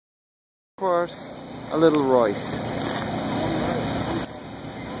course, a little Royce.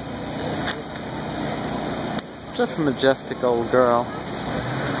 Just a majestic old girl.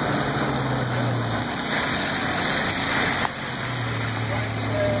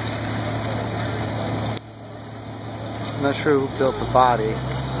 I'm not sure who built the body.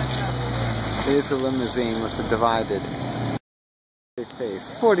 It is a limousine with a divided face.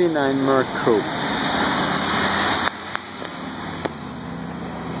 49 Merc Coupe.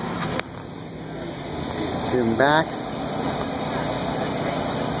 Zoom back.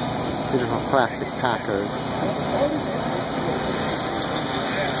 Beautiful classic Packard.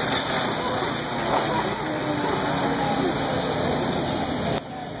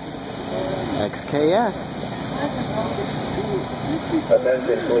 XKS.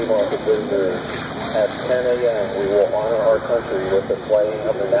 Attention flea market visitors. At 10 a.m. we will honor our country with the playing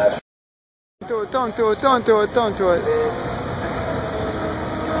of the national. Don't do it, don't do it, don't do it.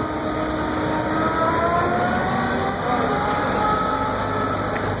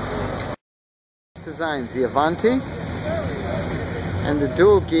 Designs, the Avanti and the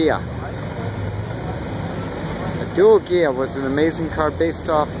Dual Ghia. The Dual Ghia was an amazing car based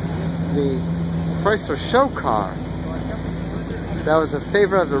off the Chrysler show car. That was a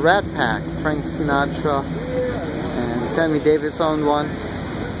favorite of the Rat Pack. Frank Sinatra and Sammy Davis owned one.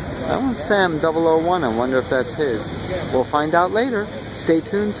 That one's Sam 001. I wonder if that's his. We'll find out later. Stay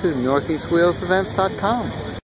tuned to NortheastWheelsEvents.com.